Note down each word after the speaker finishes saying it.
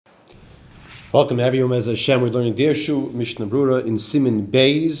Welcome everyone. As Hashem, we're learning Dirshu Mishnah Brura in Siman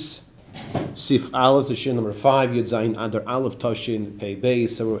Beis, Sif Aleph, the Shir number 5, Yud Zayin Adar Aleph Tashin Pei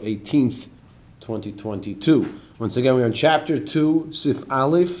Beis, February 18th, 2022. Once again, we're in chapter 2, Sif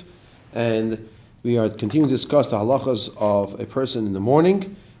Aleph, and we are continuing to discuss the halachas of a person in the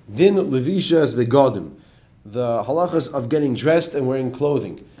morning. Din Levishas Begodim, the halachas of getting dressed and wearing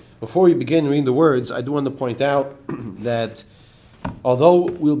clothing. Before we begin reading the words, I do want to point out that although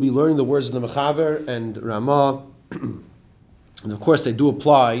we'll be learning the words of the Mechaber and Ramah, and of course they do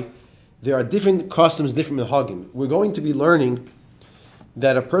apply, there are different customs, different minhagim. We're going to be learning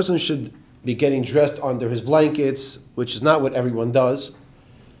that a person should be getting dressed under his blankets, which is not what everyone does.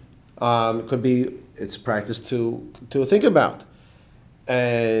 It could be, it's practice to think about.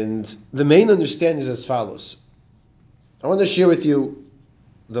 And the main understanding is as follows. I want to share with you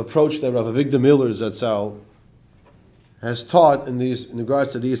the approach that Rav Avigdor Miller Zatzal has taught in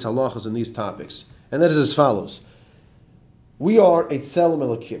regards to these halachas and these topics. And that is as follows. We are a tzelem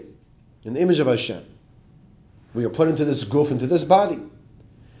Elokim, an image of Hashem. We are put into this guf, into this body.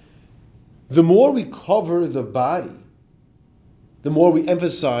 The more we cover the body, the more we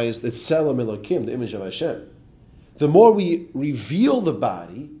emphasize the tzelem Elokim, the image of Hashem. The more we reveal the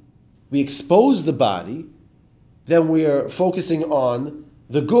body, we expose the body, then we are focusing on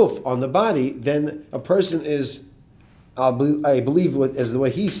the guf, on the body, then a person is, I believe, as the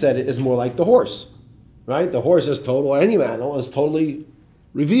way he said it, is more like the horse, right? The horse is total, or any animal is totally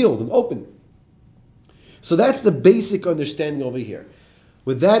revealed and open. So that's the basic understanding over here.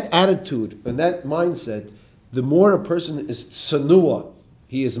 With that attitude and that mindset, the more a person is tsanua,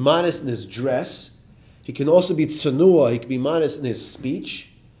 he is modest in his dress. He can also be tsanua, he can be modest in his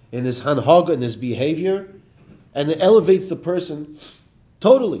speech, in his hanhaga, in his behavior, and it elevates the person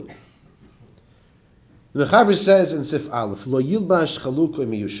totally. The Mechaber says in Sif Aleph, Lo yilbash chalukah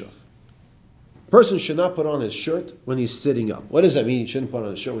miyushav. A person should not put on his shirt when he's sitting up. What does that mean? He shouldn't put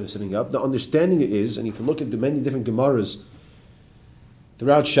on his shirt when he's sitting up. The understanding is, and you can look at the many different Gemaras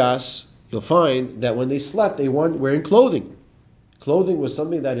throughout Shas, you'll find that when they slept, they weren't wearing clothing. Clothing was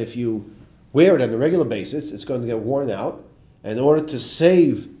something that if you wear it on a regular basis, it's going to get worn out. And in order to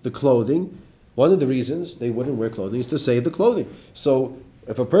save the clothing, one of the reasons they wouldn't wear clothing is to save the clothing. So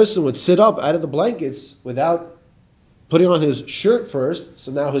if a person would sit up out of the blankets without putting on his shirt first,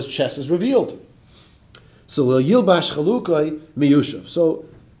 so now his chest is revealed. So yilbash chalukai miyushav. So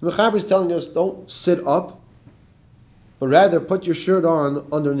the Mechaber is telling us, don't sit up, but rather put your shirt on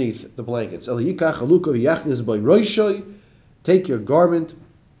underneath the blankets. Take your garment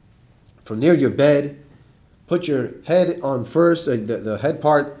from near your bed, put your head on first, the head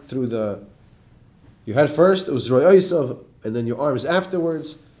part through your head first, it was ro'osav, and then your arms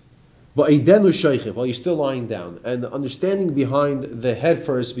afterwards, but idenu sheichiv, while you're still lying down. And the understanding behind the head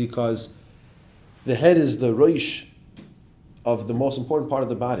first, because the head is the roish of the most important part of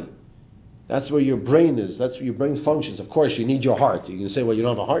the body. That's where your brain is. That's where your brain functions. Of course, you need your heart. You can say, well, you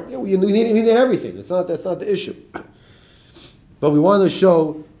don't have a heart. Yeah, well, you need everything. That's not the issue. But we want to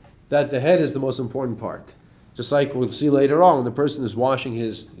show that the head is the most important part. Just like we'll see later on, when the person is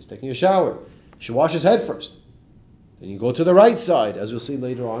he's taking a shower, he should wash his head first. Then you go to the right side, as we'll see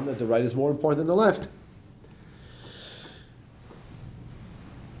later on, that the right is more important than the left.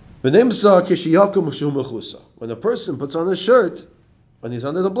 When a person puts on a shirt, when he's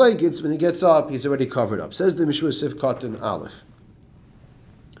under the blankets, when he gets up, he's already covered up. Says the Mishmur Sif Katan Aleph.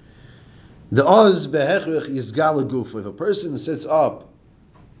 The oz behechrich yizgal guf. If a person sits up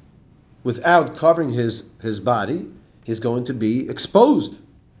without covering his body, he's going to be exposed.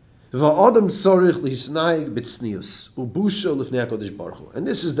 And this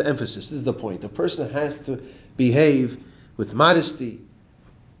is the emphasis, this is the point. The person has to behave with modesty,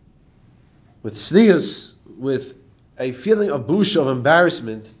 with tznius, with a feeling of busha, of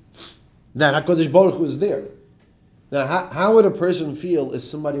embarrassment, that HaKadosh Baruch Hu is there. Now, how would a person feel if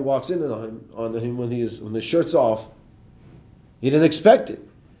somebody walks in on him when the shirt's off? He didn't expect it.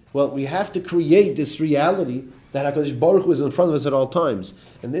 Well, we have to create this reality that HaKadosh Baruch Hu is in front of us at all times.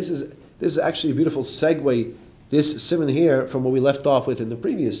 And this is actually a beautiful segue, this siman here, from what we left off with in the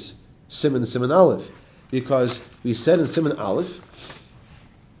previous siman Aleph. Because we said in siman Aleph,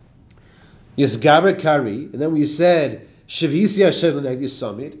 Yisgaber Kari, and then we said, Shavisi Hashem L'negdi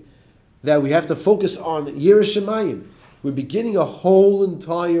Samid, that we have to focus on Yiras Shamayim. We're beginning a whole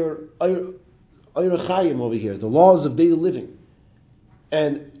entire Eirach Chaim over here, the laws of daily living.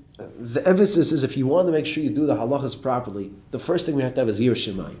 And the emphasis is, if you want to make sure you do the halachas properly, the first thing we have to have is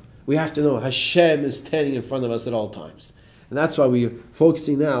Yiras Shamayim. We have to know Hashem is standing in front of us at all times. And that's why we're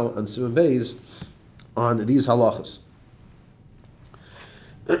focusing now on Siman Beis on these halachas.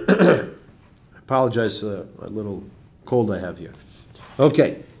 Apologize for a little cold I have here.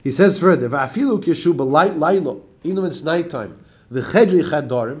 Okay, he says further, Va'afilu kishu b'light lailo, even when it's nighttime, v'chedri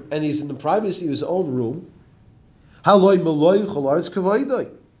chadarim, and he's in the privacy of his own room. Haloi meloi cholaretz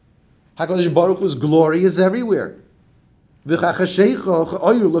kavaydoi. HaKadosh Baruch Hu's glory is everywhere. V'chachashecha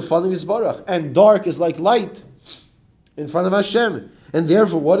cha'oyer lefanim yisbarach, and dark is like light in front of Hashem. And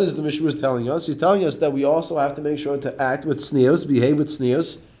therefore, what is the Mishnah telling us? He's telling us that we also have to make sure to act with tznius, behave with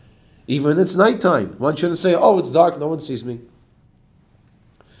tznius, even when it's nighttime. One shouldn't say, "Oh, it's dark, no one sees me."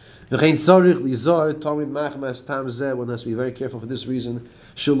 One has to be very careful for this reason,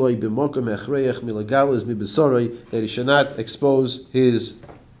 that he should not expose his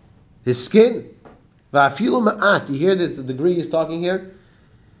skin. You hear that the degree he's talking here?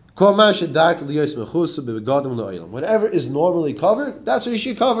 Whatever is normally covered, that's what you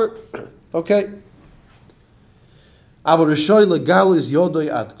should cover. Okay? You're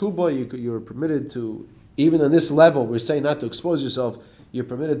permitted to, even on this level, we're saying not to expose yourself, you're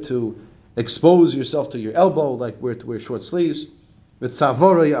permitted to expose yourself to your elbow, like to wear short sleeves, with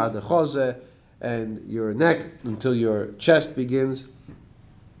savorei ad choze, and your neck until your chest begins.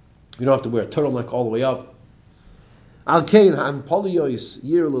 You don't have to wear a turtleneck all the way up. Al kein han poliois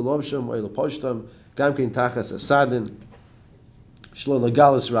yir lelovsham or leposhtam gam kein tachas asadin shlo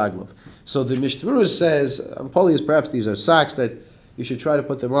legalis raglov. So the Mishnah says, polios, perhaps these are socks that you should try to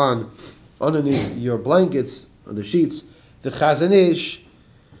put them on underneath your blankets, on the sheets. The Chazon Ish,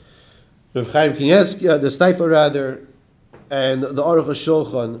 Rav Chaim Kanievsky, the Stipler rather, and the Aruch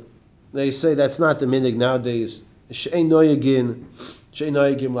HaShulchan, they say that's not the minhag nowadays. She'ein noyagin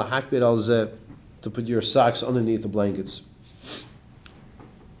lahakbid al zeh, to put your socks underneath the blankets.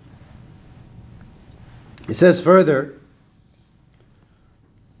 It says further,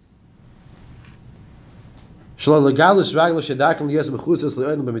 so he says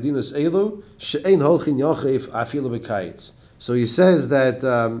that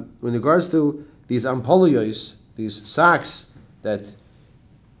in regards to these ampolios, these socks that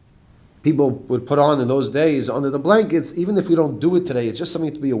people would put on in those days under the blankets, even if you don't do it today, it's just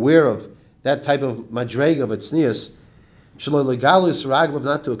something to be aware of, that type of madrega of tznius.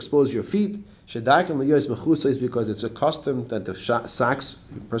 Not to expose your feet, is because it's a custom that the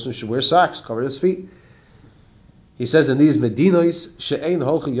person should wear socks, cover his feet. He says in these Medinos, she'ein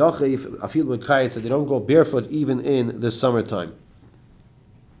holchin yachif afil b'kayitz, that they don't go barefoot even in the summertime.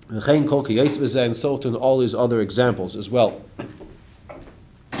 And so to all these other examples as well.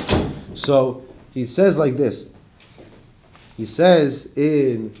 So he says like this. He says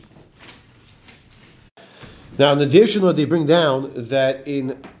now in addition, what they bring down that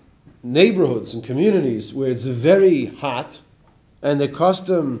in neighborhoods and communities where it's very hot and the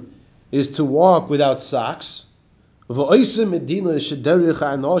custom is to walk without socks. So later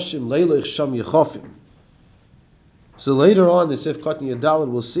on, the Sif Katan Yadalit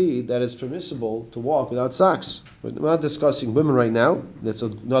will see that it's permissible to walk without socks. We're not discussing women right now. That's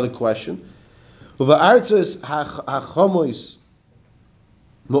another question. Very,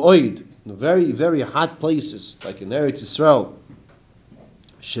 very hot places, like in Eretz Yisrael,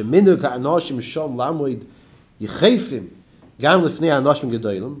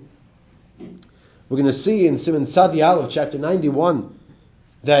 we're going to see in Siman Tzadi Aleph, chapter 91,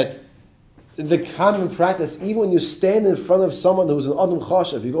 that the common practice, even when you stand in front of someone who's an Adam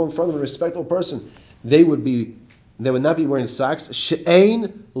Chashav, if you go in front of a respectable person, they would not be wearing socks.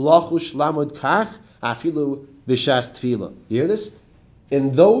 She'ein lachush lamud kach afilu b'shas tefila. You hear this?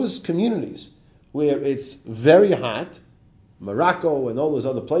 In those communities where it's very hot, Morocco and all those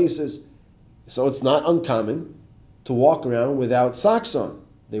other places, so it's not uncommon to walk around without socks on.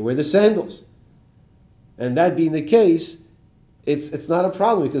 They wear the sandals. And that being the case, it's not a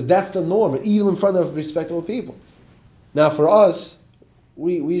problem because that's the norm, even in front of respectable people. Now for us,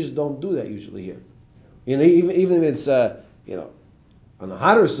 we just don't do that usually here. Even if it's on the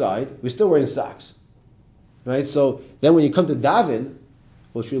hotter side, we're still wearing socks, right? So then when you come to daven,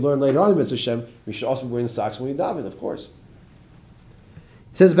 which we learn later on in Mitzvah Shem, we should also be wearing socks when we daven, of course.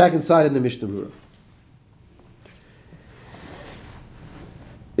 It says back inside in the Mishnah Berurah.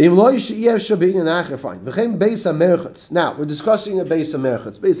 Now, we're discussing a Beis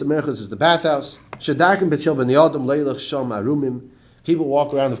HaMerchatz. Beis HaMerchatz is the bathhouse. People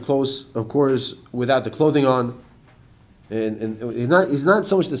walk around, of course, without the clothing on. And he's not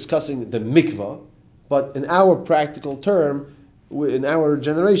so much discussing the mikvah, but in our practical term, in our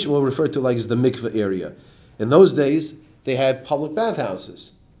generation, we'll refer to like as the mikvah area. In those days, they had public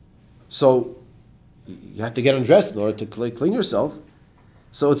bathhouses. So you have to get undressed in order to clean yourself.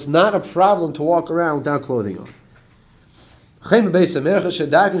 So it's not a problem to walk around without clothing on. This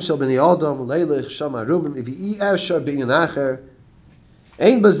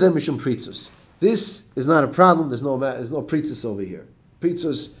is not a problem. There's no pritzis over here.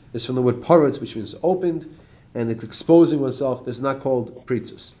 Pritzis is from the word paritz, which means opened, and it's exposing oneself. This is not called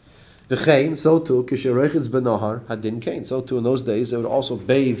pritzis. V'chein, so too, kisherechitz benahar hadin kain. So too, in those days, they would also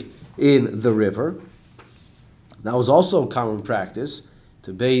bathe in the river. That was also a common practice,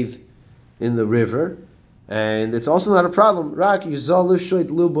 to bathe in the river, and it's also not a problem. But you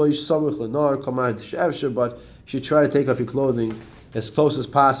should try to take off your clothing as close as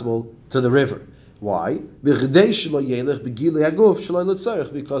possible to the river. Why? Because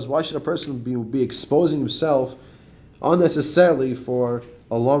why should a person be exposing himself unnecessarily for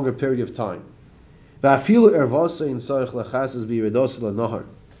a longer period of time?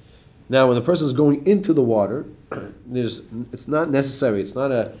 Now, when the person is going into the water, it's not necessary. It's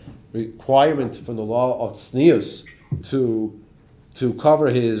not a requirement from the law of tznius to cover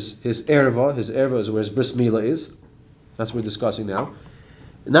his erva. His erva is where his bris milah is. That's what we're discussing now.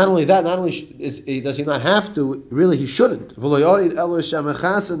 Not only that, does he not have to, really he shouldn't.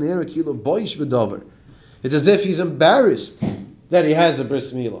 It's as if he's embarrassed that he has a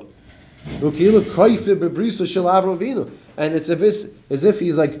bris milah. And it's as if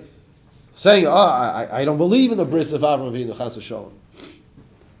he's like saying, I don't believe in the bris of Avraham Avinu, chas v'shalom.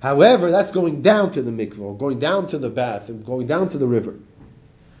 However, that's going down to the mikvah, going down to the bath, and going down to the river.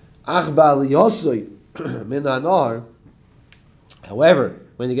 However,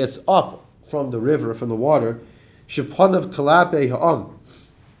 when he gets up from the river, from the water,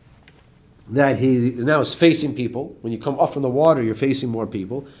 that he now is facing people. When you come up from the water, you're facing more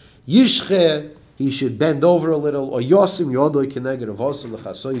people. Yishche, he should bend over a little, or yosim yodoy keneged avosim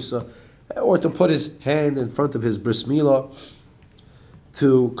l'chasoisa, or to put his hand in front of his bris milah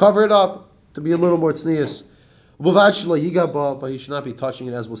to cover it up, to be a little more tznius. But he should not be touching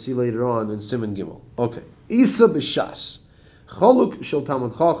it, as we'll see later on in Siman Gimel. Okay. Isa b'shas. Choluk shel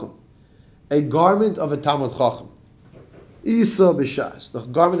Talmud Chacham. A garment of a Talmud Chacham. Isa b'shas. The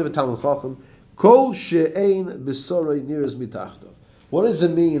garment of a Talmud Chacham. Kol she'ein b'sorei niras mitachtav. What does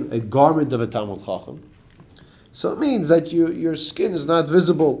it mean, a garment of a Talmud Chacham? So it means that your skin is not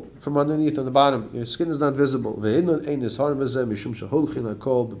visible from underneath on the bottom. Your skin is not visible. It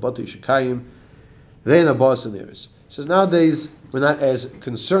says nowadays we're not as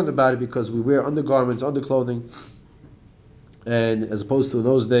concerned about it because we wear undergarments, underclothing, and as opposed to in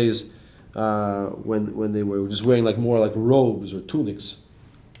those days when they were just wearing more like robes or tunics.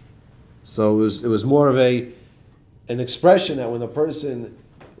 So it was more of an expression that when a person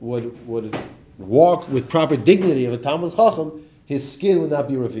would walk with proper dignity of a Talmud Chacham, his skin would not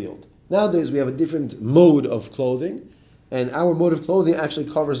be revealed. Nowadays we have a different mode of clothing, and our mode of clothing actually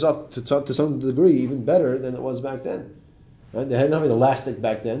covers up to some degree even better than it was back then. Right? They hadn't have an elastic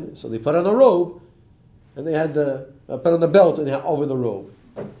back then, so they put on a robe, and they had put on the belt and over the robe.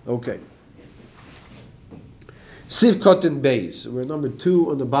 Okay. Siv Kotin Beis. We're number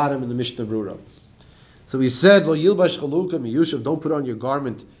 2 on the bottom in the Mishnah Brura. So we said, Lo Yilbash Chaluka Miyushav, don't put on your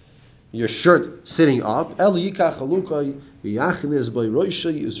garment, your shirt sitting up. El Yikach Chaluka V'yachnes By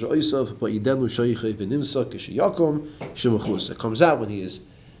Roishay Yisra'isav Ba'idenu Shaychay V'nimsa Kishayakum Shemechusa. It comes out when he is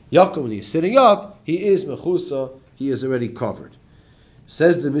Yakum, when he is sitting up, he is Mechusa, he is already covered.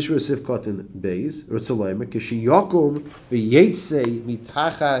 Says the Mishra Sif Kotin Beis, Ritzalayim, Kishayakum V'yetzei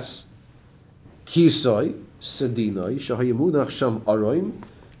Mitachas Kisoy Sedinoi Shahayamunach Sham Aroim.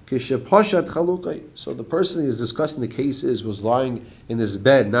 So the person who is discussing the case was lying in his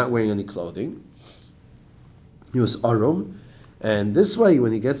bed, not wearing any clothing. He was arum, and this way,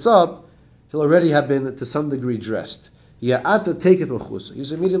 when he gets up, he'll already have been to some degree dressed. He's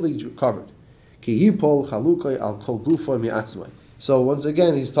immediately covered. So once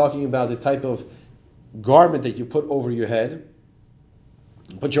again, he's talking about the type of garment that you put over your head,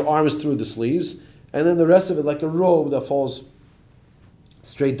 put your arms through the sleeves, and then the rest of it like a robe that falls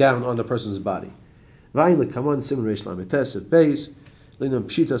straight down on the person's body. Over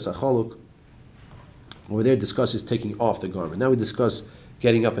there discusses taking off the garment. Now we discuss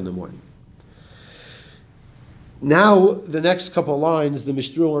getting up in the morning. Now the next couple of lines, the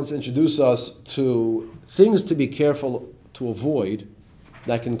Mishnah wants to introduce us to things to be careful to avoid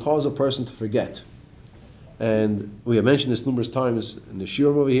that can cause a person to forget. And we have mentioned this numerous times in the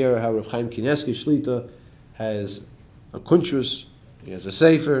shiurim over here, how Rav Chaim Kanievsky Shlita has a kuntrus. He has a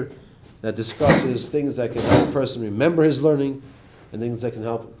sefer that discusses things that can help a person remember his learning and things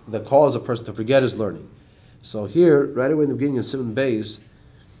that cause a person to forget his learning. So here, right away in the beginning of Siman Beis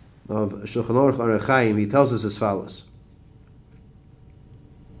of Shulchan Aruch Orach Chaim, he tells us as follows: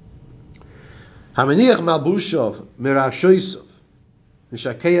 Hamaniach malbushov mirashoisov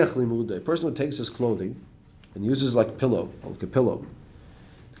mishakeach limude. A person who takes his clothing and uses like a pillow,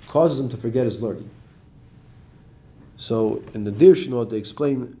 causes him to forget his learning. So in the Dir Shnot they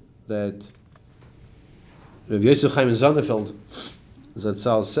explain that Rav Yosef Chaim Zonnefeld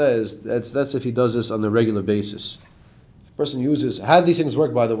Zatzal says that's if he does this on a regular basis. The person uses, how these things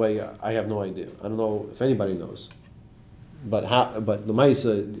work, by the way, I have no idea. I don't know if anybody knows. But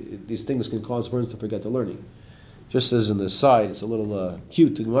Lamaisa, these things can cause persons to forget the learning. Just as an aside, it's a little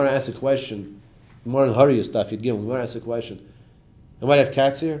cute. You want to ask a question. More in hurry stuff you'd give. We want to ask a question. I might have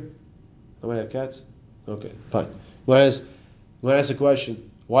cats here. I might have cats. Okay, fine. Want to ask a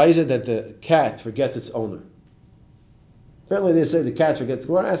question. Why is it that the cat forgets its owner? Apparently they say the cat forgets.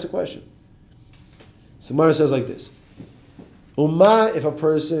 We want to ask a question. So Mara says like this. Uma, if a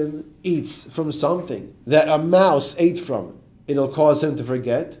person eats from something that a mouse ate from, it'll cause him to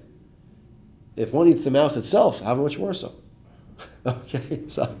forget. If one eats the mouse itself, how much more so? Okay,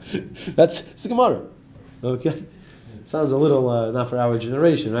 so that's the Gemara. Okay, sounds a little not for our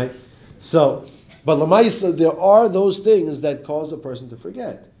generation, right? So, but Lamaisa, there are those things that cause a person to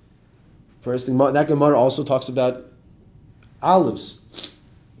forget. First thing, that Gemara also talks about olives.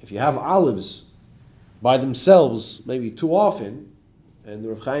 If you have olives by themselves, maybe too often, and the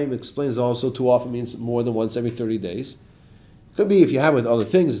Rav Chaim explains also too often means more than once every 30 days. Could be if you have it with other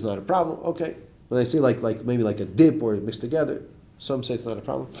things, it's not a problem. Okay. When they say like maybe like a dip or mixed together, some say it's not a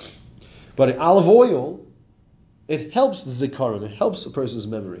problem. But in olive oil, it helps the zikaron, it helps a person's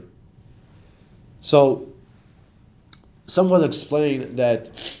memory. So, someone explained that,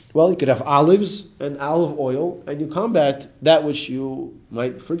 well, you could have olives and olive oil, and you combat that which you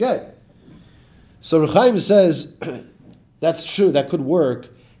might forget. So Rav Chaim says, that's true, that could work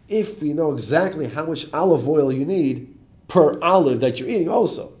if you know exactly how much olive oil you need per olive that you're eating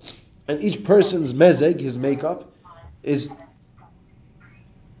also. And each person's mezeg, his makeup, is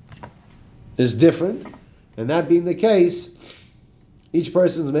different. And that being the case, each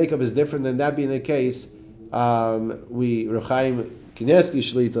person's makeup is different, and that being the case, Rav Chaim Kanievsky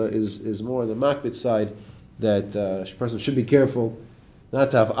Shlita is more on the makbid side, that a person should be careful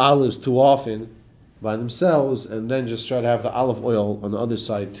not to have olives too often by themselves, and then just try to have the olive oil on the other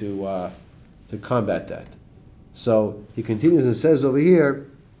side to combat that. So he continues and says over here,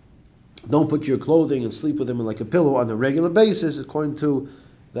 don't put your clothing and sleep with them like a pillow on a regular basis, according to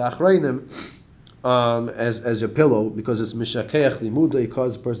the Achrayim, as your pillow, because it's mishakeach limuda, it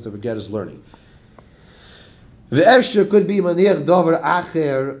causes the person to forget his learning. Ve'efshir could be maniach davar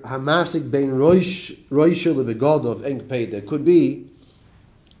acher hamafsik bein roish lebegadov eng peid. It could be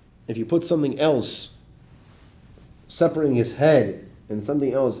if you put something else separating his head and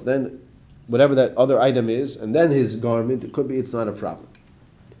something else, then whatever that other item is, and then his garment, it could be it's not a problem.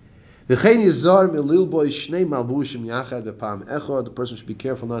 The person should be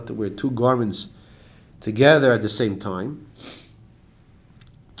careful not to wear two garments together at the same time.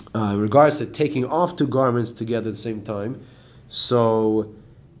 In regards to taking off two garments together at the same time, so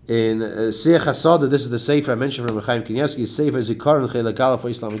in Siach HaSada, this is the Sefer I mentioned from Chaim Kanievsky, Sefer Zikaron Chelek Aleph for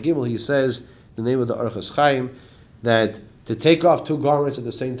Islam Gimel. He says, the name of the Orchos Chaim, that to take off two garments at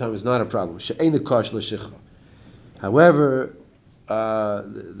the same time is not a problem. However,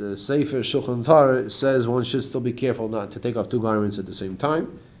 the Sefer Shulchan Aruch says one should still be careful not to take off two garments at the same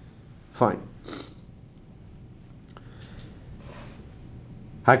time. Fine.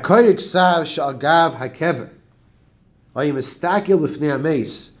 Hakorik sav shagav hakever. I mistakil b'fnei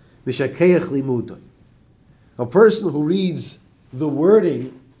hameis mishakeich limuda. A person who reads the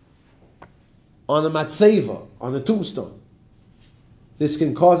wording on the matzeva, on the tombstone, this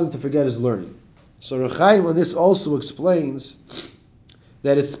can cause him to forget his learning. So Rav Chaim on this also explains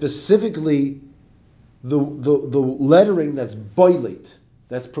that it's specifically the lettering that's boilet,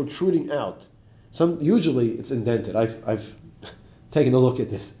 that's protruding out. Usually it's indented. I've taken a look at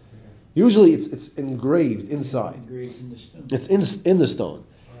this. Usually it's engraved inside. It's in the stone.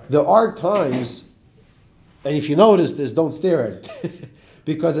 There are times, and if you notice this, don't stare at it.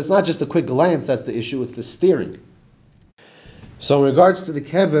 Because it's not just a quick glance that's the issue, it's the staring. So in regards to the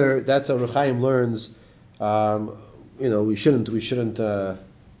kever, that's how Rav Chaim learns. We shouldn't. Taiv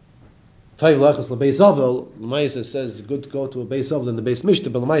lechus lebeis avel. Lamaisa says it's good to go to a beis avel than the beis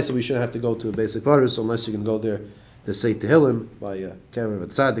mishta, but Lamaisa we shouldn't have to go to a beis ekvaris unless you can go there to say Tehillim by a kever of a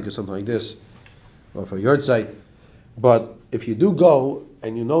tzaddik or something like this, or for a yard site. But if you do go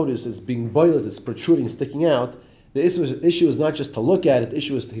and you notice it's being boiled, it's protruding, sticking out, the issue is not just to look at it. The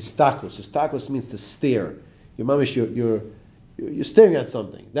issue is the histaklus. Histaklus means to stare. Your mamish, you're staring at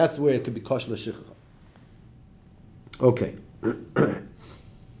something. That's where it could be kosher l'shichach. Okay.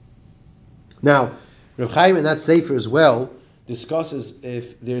 Now, Reb Chaim in that sefer as well discusses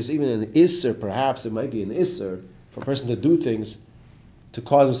if there's even an isser, perhaps it might be an isser for a person to do things to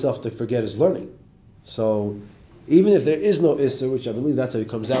cause himself to forget his learning. So even if there is no isser, which I believe that's how it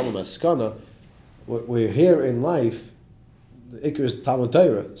comes out with Maskana, we're here in life, the Iker is Talmud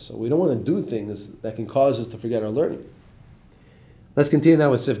Torah, so we don't want to do things that can cause us to forget our learning. Let's continue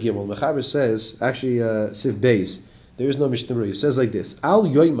now with Sif Gimel. Mechaber says, actually Sif Beis, there is no Mishnah Berurah. It says like this: Al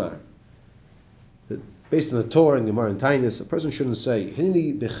Yoimar, based on the Torah and Gemara and Tainus, a person shouldn't say,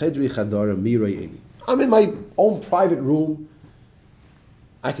 Hinni bechedri chadara mirayeni. I'm in my own private room.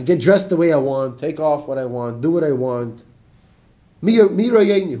 I can get dressed the way I want, take off what I want, do what I want.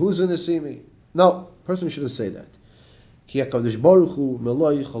 Mirayeni, who's going to see me? No, a person shouldn't say that. Ki HaKadosh Baruch Hu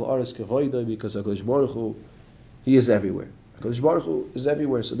meloi chol aretz kevoidoi, because HaKadosh Baruch Hu, He is everywhere. HaKadosh Baruch Hu is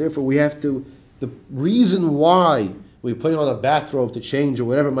everywhere. So therefore we have to, the reason why we're putting on a bathrobe to change or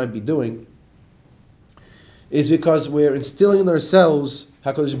whatever it might be doing is because we're instilling in ourselves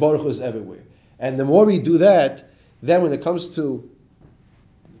HaKadosh Baruch Hu is everywhere. And the more we do that, then when it comes to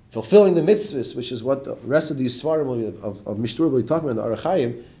fulfilling the mitzvahs, which is what the rest of these svarim of Mishnah will be talking about, the Orach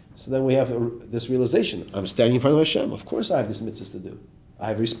Chaim, so then we have this realization: I'm standing in front of Hashem. Of course, I have this mitzvahs to do. I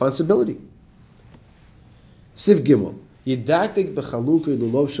have a responsibility. Siv Gimel, Yidatik b'chalukei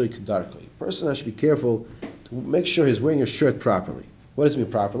l'lovshei k'darkei. Person has to be careful to make sure he's wearing a shirt properly. What does it mean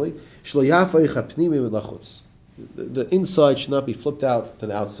properly? Shlo yafay chapnimi v'lachutz. The inside should not be flipped out to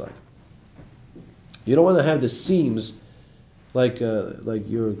the outside. You don't want to have the seams like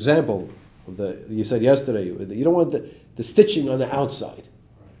your example you said yesterday. You don't want the stitching on the outside.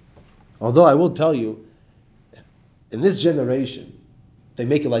 Although I will tell you, in this generation, they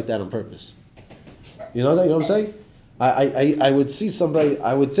make it like that on purpose. You know that? You know what I'm saying? I would see somebody,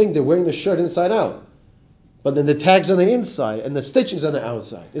 I would think they're wearing the shirt inside out. But then the tag's on the inside and the stitching's on the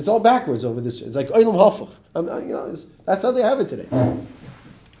outside. It's all backwards over this. It's like oilam hafach. That's how they have it today.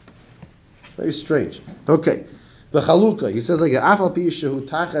 Very strange. Okay. The Chalukah, he says like afal pi shehu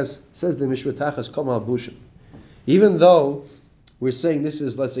tachas, says the Mishra tachas kol malbushim. Even though we're saying this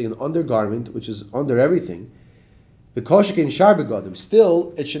is, let's say, an undergarment, which is under everything, because in shar begadim,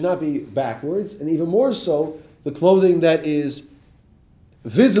 still it should not be backwards, and even more so, the clothing that is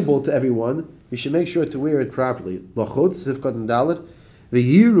visible to everyone, you should make sure to wear it properly. Lachutz sifkat and dalet,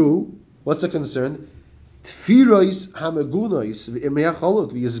 v'yiru. What's the concern? Tfirois hamagunois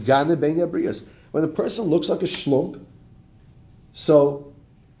v'imeyacholuk v'yizgane bein yabrias. When a person looks like a shlump, so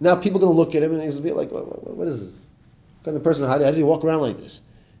now people are going to look at him and he's going to be like, what is this? What kind of person? How does he walk around like this?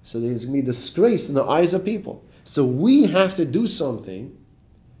 So there's going to be disgrace in the eyes of people. So we have to do something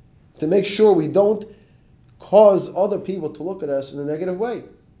to make sure we don't cause other people to look at us in a negative way.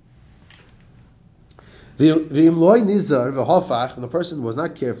 When the person was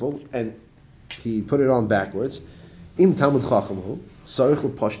not careful and he put it on backwards, im Talmud Chacham, if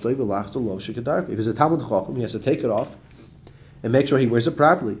he's a Talmud Chacham, he has to take it off and make sure he wears it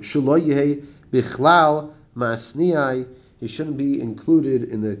properly. He shouldn't be included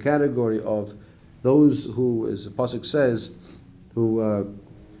in the category of those who, as the pasuk says, who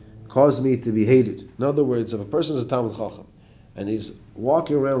cause me to be hated. In other words, if a person is a Talmud Chacham and he's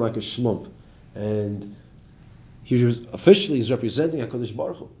walking around like a shlump and he officially is representing HaKadosh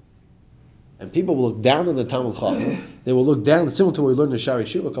Baruch Hu, and people will look down on the Talmud Chacham. They will look down, similar to what we learned in Shari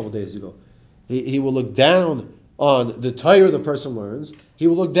Shuv a couple of days ago. He will look down on the Torah the person learns. He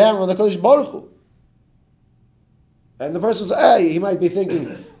will look down on the HaKadosh Baruch Hu. And the person says, he might be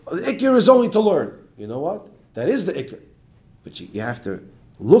thinking, the Iker is only to learn. You know what? That is the Iker. But you have to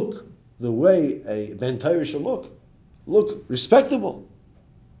look the way a Ben Torah should look. Look respectable.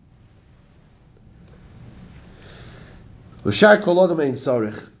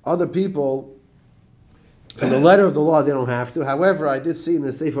 Other people, from the letter of the law, they don't have to. However, I did see in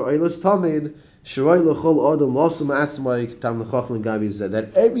the Sefer Eilos Tamid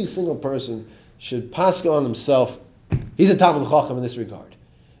that every single person should pascha on himself. He's a Talmud Chacham in this regard.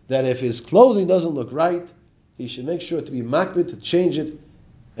 That if his clothing doesn't look right, he should make sure to be makbid, to change it,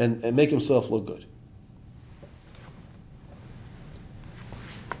 and make himself look good.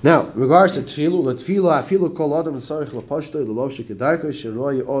 Now, in regards to tefillah, afilu kol adam tzarich lapashto l'lovshe kedarkei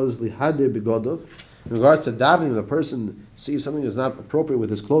sheroi oz lihader begodov. In regards to davening, the person sees something that's not appropriate with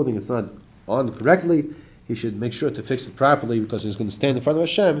his clothing, it's not on correctly, he should make sure to fix it properly because he's going to stand in front of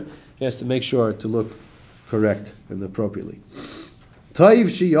Hashem. He has to make sure to look correct and appropriately. Taiv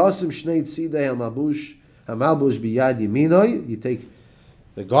shiyasim shnei tzidei hamalbush biyad yiminoy. You take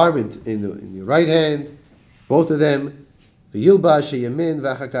the garment in your right hand, both of them. V'yilbash yamin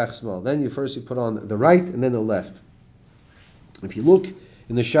v'achakach small. Then you put on the right and then the left. If you look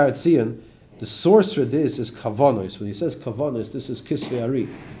in the Sha'ar Tzion, The source for this is kavanos. When he says kavanos, this is Kisvei Ari.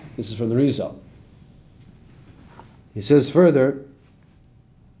 This is from the Rizal. He says further,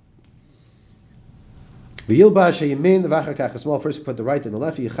 first you put the right and the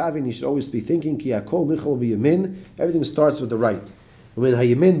left. You should always be thinking, everything starts with the right. And when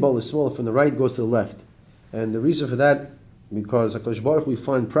hayamin bol is small, from the right goes to the left. And the reason for that, because HaKadosh Baruch we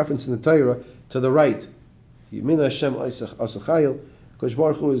find preference in the Torah to the right. Yamin Hashem asachayil. HaKadosh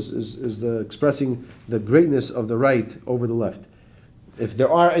Baruch Hu is expressing the greatness of the right over the left. If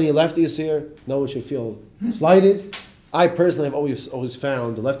there are any lefties here, no one should feel slighted. I personally have always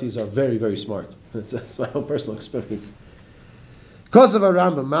found the lefties are very, very smart. That's my own personal experience. Because of a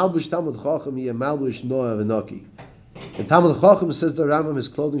Rambam, Malbush Talmud Chacham, Yeh Malbush Noah V'Naki. And Talmud Chacham says the Rambam, his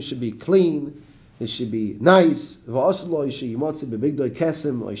clothing should be clean, it should be nice. You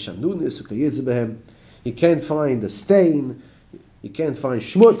can't find a stain, you can't find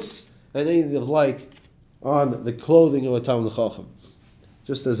schmutz, and anything of like on the clothing of a Talmud Chacham.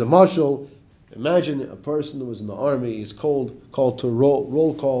 Just as a marshal, imagine a person who was in the army, he's called to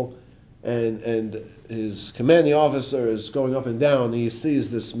roll call, and his commanding officer is going up and down, and he sees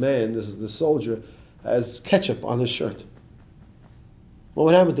this man, this soldier, has ketchup on his shirt. What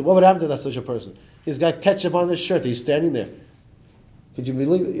would happen to that such a person? He's got ketchup on his shirt, he's standing there. Could you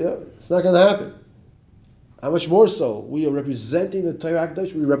believe it? Yeah, it's not going to happen. How much more so? We are representing the Torah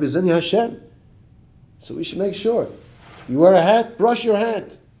HaKadosh, we're representing Hashem. So we should make sure. You wear a hat, brush your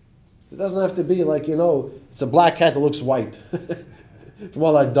hat. It doesn't have to be like, it's a black hat that looks white from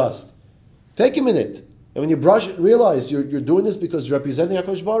all that dust. Take a minute. And when you brush it, realize you're doing this because you're representing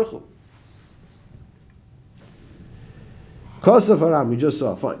HaKadosh Baruch Hu. Kosov Haram, we just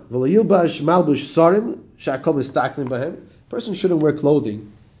saw, fine. Person shouldn't wear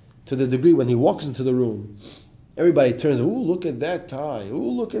clothing to the degree when he walks into the room, everybody turns, ooh, look at that tie, ooh,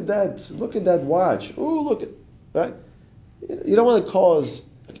 look at that watch, ooh, look at, right? You don't want to cause,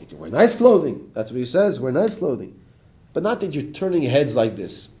 you can wear nice clothing, that's what he says, wear nice clothing. But not that you're turning heads like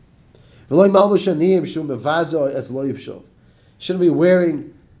this. Shouldn't be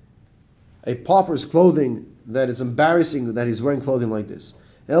wearing a pauper's clothing that is embarrassing that he's wearing clothing like this.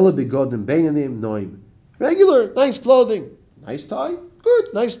 Regular, nice clothing. Nice tie?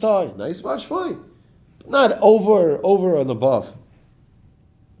 Good, nice tie. Nice watch, fine. But not over and above.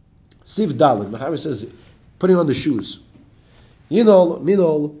 Siv Dalit, Machaber says, putting on the shoes. Minol,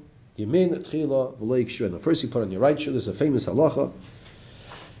 Yamin, Tchila, V'lo Yikshurena. First you put on your right shoe, there's a famous halacha.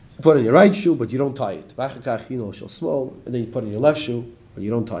 You put on your right shoe, but you don't tie it. V'achakach, shel small, and then you put on your left shoe, but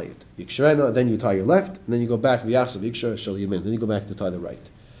you don't tie it. Yikshurena, then you tie your left, and then you go back, V'yachsav Yikshur, shel Yamin. Then you go back to tie the right.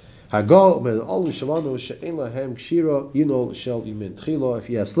 If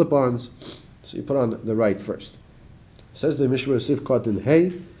you have slip-ons, so you put on the right first. Says the Mishra Sif Kotin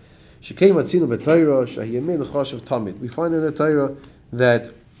Hey, we find in the Torah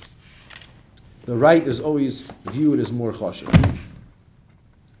that the right is always viewed as more chashuv.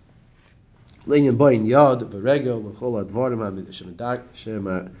 And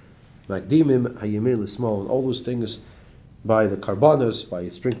all those things by the karbanos, by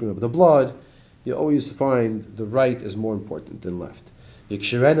sprinkling of the blood, you always find the right is more important than left.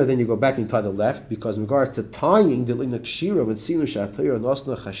 Yikshirena, then you go back and tie the left, because in regards to tying, you see the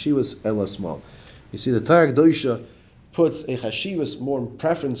Torah Kedosha puts a chashivas more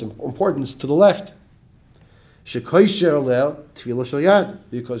preference and importance to the left. Because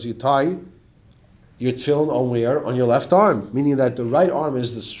you tie your tefillin on where? On your left arm, meaning that the right arm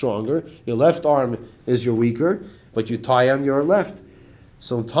is the stronger, your left arm is your weaker, but you tie on your left.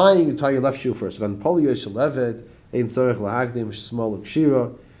 So in tying, you tie your left shoe first.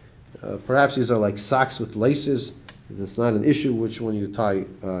 Perhaps these are like socks with laces. It's not an issue which one you tie.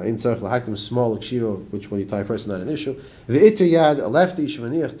 Small which one you tie first is not an issue. A lefty, so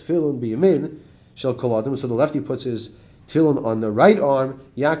the lefty puts his tefillin on the right arm,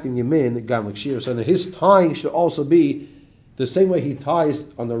 yakdim yamin gam l'kshira. So his tying should also be the same way he ties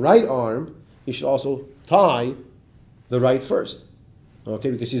on the right arm. He should also tie the right first.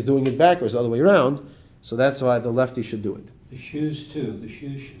 Okay, because he's doing it backwards, the other way around. So that's why the lefty should do it. The shoes too. The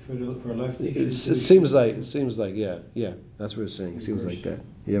shoes for a lefty. It seems like, yeah. That's what it's saying. It seems like that.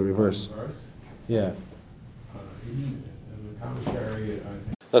 Yeah, reverse. Yeah. In the commentary,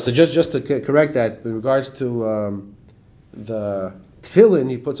 So just to correct that, in regards to the tefillin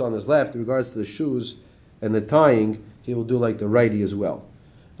he puts on his left, in regards to the shoes and the tying, he will do like the righty as well.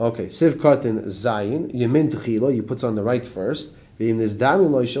 Okay, Siv Katan Zayin, Yamin Tchila, he puts on the right first. V'im this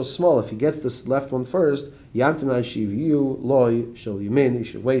Damin Loy Shel small, if he gets this left one first, Yamtin Al Shiviyu Loy Shel Yamin, he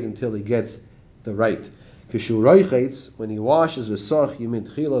should wait until he gets the right. Kishu roichates, when he washes v'sach yimin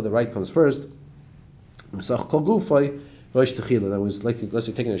tchila, the right comes first. V'sach kol gufay roish tchila. That was like let's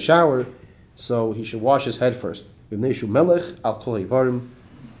say taking a shower, so he should wash his head first. V'neishu melech al kol ivarim,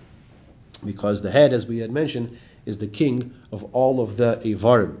 because the head, as we had mentioned, is the king of all of the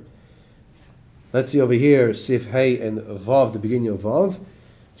ivarim. Let's see over here, Sif Hey and Vav, the beginning of Vav.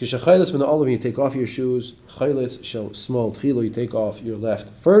 When all of you take off your shoes, Chayletz shall small tchilo, you take off your left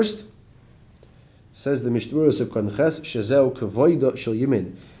first. Says the Mishnah of Kanches, Shezeu Kavoida Shel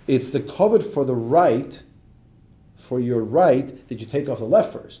Yimin. It's the covet for the right, for your right, that you take off the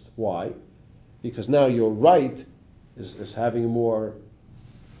left first. Why? Because now your right is having more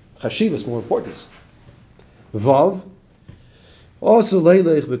chashivas, more importance. Vav. Also,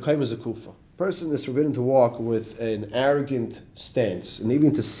 Leilech B'Kaim Zakufa. Person is forbidden to walk with an arrogant stance, and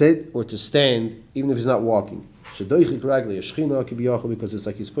even to sit or to stand, even if he's not walking. Because it's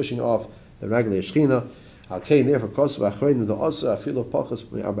like he's pushing off the Raglei Yeshchina. Therefore, the Asa Afilo Pachas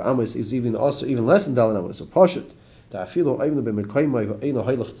Amis is even less than Dalan Amos. So Pashat, the Afilo even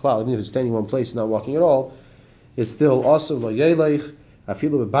if he's standing in one place and not walking at all, it's still also Lo Yelech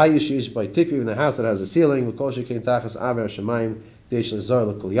Afilo B'Bayishish by Tikvi in the house that has a ceiling.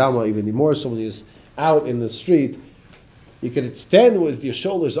 Even more so when he's out in the street, you can stand with your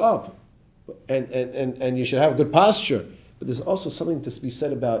shoulders up, and you should have good posture. But there's also something to be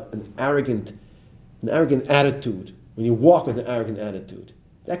said about an arrogant attitude. When you walk with an arrogant attitude,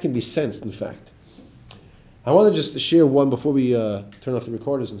 that can be sensed. In fact, I want to just share one before we turn off the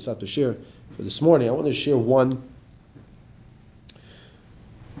recorders and stop the share for this morning. I want to share one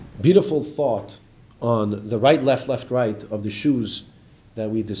beautiful thought on the right, left, right of the shoes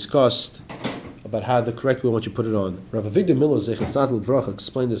that we discussed about how the correct way once you put it on. Rav Avigdor Miller Zechat Tzaddik L'Bracha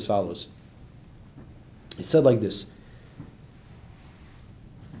explained as follows. He said like this: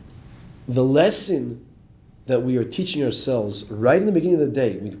 the lesson that we are teaching ourselves right in the beginning of the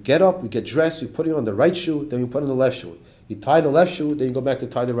day, we get up, we get dressed, we put on the right shoe, then we put on the left shoe. You tie the left shoe, then you go back to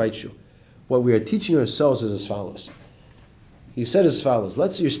tie the right shoe. What we are teaching ourselves is as follows. He said as follows: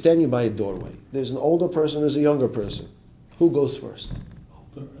 let's say you're standing by a doorway. There's an older person, there's a younger person. Who goes first?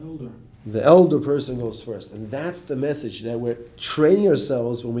 Elder. The elder person goes first. And that's the message that we're training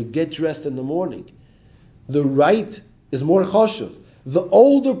ourselves when we get dressed in the morning. The right is more chashuv. The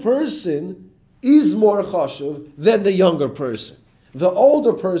older person is more chashuv than the younger person. The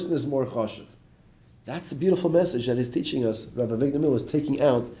older person is more chashuv. That's the beautiful message that he's teaching us. Rabbi Avigdor Miller is taking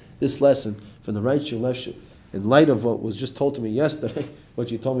out this lesson from the right shoe, left shoe. In light of what was just told to me yesterday,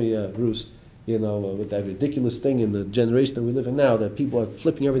 what you told me, Bruce, with that ridiculous thing in the generation that we live in now, that people are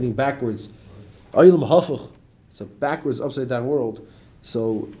flipping everything backwards. It's a backwards, upside down world.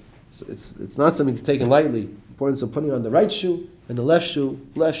 So it's not something to take lightly. Importance of putting on the right shoe and the left shoe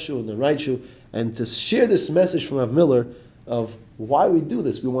and the right shoe, and to share this message from Rav Miller of why we do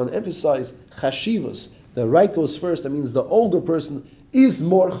this. We want to emphasize chashivas. The right goes first. That means the older person is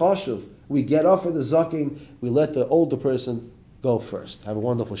more chashuv. We get off for the zaken. We let the older person go first. Have a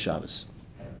wonderful Shabbos.